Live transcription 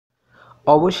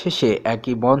অবশেষে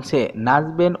একই মঞ্চে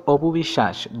নাচবেন অপু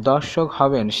বিশ্বাস, দর্শক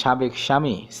হবেন সাবেক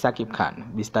স্বামী সাকিব খান।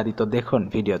 বিস্তারিত দেখুন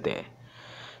ভিডিওতে।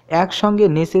 একসঙ্গে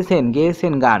নেচেছেন,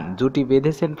 গেয়েছেন গান, জুটি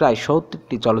বেঁধেছেন প্রায়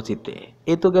 ৭০টি চলচ্চিত্রে।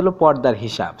 এ তো গেল পর্দার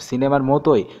হিসাব। সিনেমার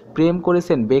মতোই প্রেম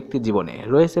করেছেন ব্যক্তি জীবনে,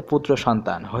 রয়েছে পুত্র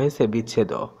সন্তান, হয়েছে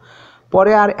বিচ্ছেদও।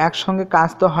 পরে আর একসঙ্গে কাজ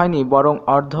তো হয়নি, বরং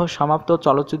অর্ধ সমাপ্ত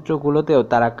চলচ্চিত্রগুলোতেও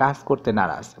তারা কাজ করতে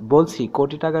নারাজ। বলছি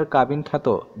কোটি টাকার কাবিন খ্যাত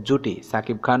জুটি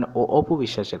সাকিব খান ও অপু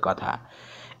বিশ্বাসের কথা।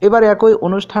 এবার একই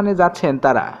অনুষ্ঠানে যাচ্ছেন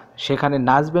তারা। সেখানে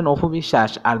নাচবেন অপু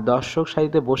বিশ্বাস আর দর্শক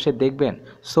সারিতে বসে দেখবেন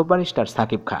সুপারস্টার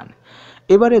সাকিব খান।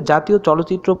 এবারে জাতীয়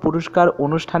চলচ্চিত্র পুরস্কার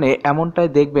অনুষ্ঠানে এমনটাই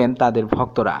দেখবেন তাদের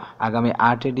ভক্তরা। আগামী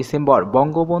 ৮ই ডিসেম্বর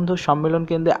বঙ্গবন্ধু সম্মেলন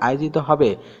কেন্দ্রে আয়োজিত হবে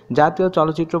জাতীয়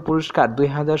চলচ্চিত্র পুরস্কার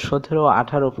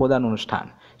 ২০১৭-১৮ প্রধান অনুষ্ঠান।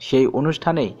 সেই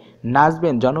অনুষ্ঠানেই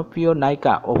নাচবেন জনপ্রিয়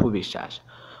নায়িকা অপু বিশ্বাস।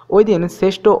 ওই দিন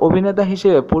শ্রেষ্ঠ অভিনেতা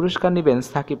হিসেবে পুরস্কার নেবেন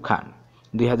সাকিব খান।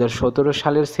 ২০১৭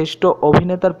 সালের শ্রেষ্ঠ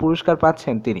অভিনেতার পুরস্কার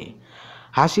পাচ্ছেন তিনি।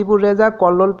 হাসিবুর রেজা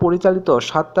কল্লোল পরিচালিত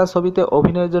সত্তা ছবিতে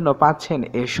অভিনয়ের জন্য পাচ্ছেন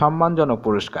এই সম্মানজনক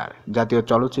পুরস্কার। জাতীয়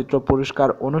চলচ্চিত্র পুরস্কার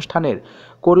অনুষ্ঠানের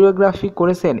কোরিওগ্রাফি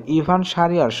করেছেন ইভান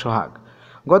শাহরিয়ার সোহাগ।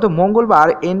 গত মঙ্গলবার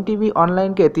এনটিভি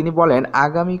অনলাইনকে তিনি বলেন,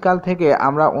 আগামীকাল থেকে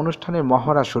আমরা অনুষ্ঠানের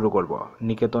মহড়া শুরু করব।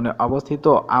 নিকেতনে অবস্থিত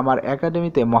আমার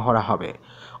একাডেমিতে মহড়া হবে।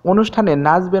 অনুষ্ঠানে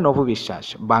নাচবেন অপু বিশ্বাস।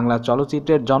 বাংলা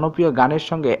চলচ্চিত্রের জনপ্রিয় গানের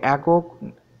সঙ্গে একক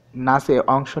নাচে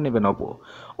অংশ নেবেন অপু।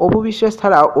 অপু বিশ্বাস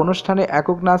ছাড়াও অনুষ্ঠানে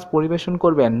একক নাচ পরিবেশন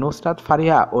করবেন নুসরাত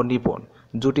ফারিহা ও নিপুণ।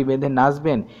 জুটি বেঁধে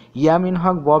নাচবেন ইয়ামিন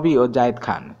হক ববি ও জায়েদ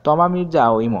খান, তমা মির্জা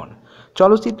ও ইমন।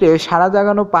 চলচ্চিত্রে সাড়া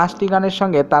জাগানো ৫টি গানের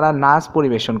সঙ্গে তারা নাচ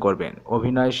পরিবেশন করবেন।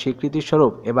 অভিনয়ের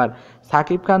স্বীকৃতিস্বরূপ এবার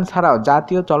সাকিব খান ছাড়াও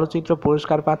জাতীয় চলচ্চিত্র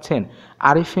পুরস্কার পাচ্ছেন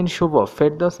আরিফিন শুভ,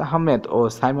 ফেরদৌস আহমেদ ও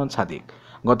সাইমন সাদিক।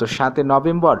 গত ৭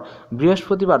 নভেম্বর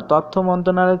বৃহস্পতিবার তথ্য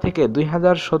মন্ত্রণালয় থেকে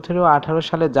 ২০১৭-১৮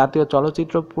 সালে জাতীয়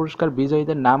চলচ্চিত্র পুরস্কার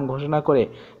বিজয়ীদের নাম ঘোষণা করে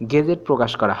গেজেট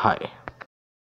প্রকাশ করা হয়।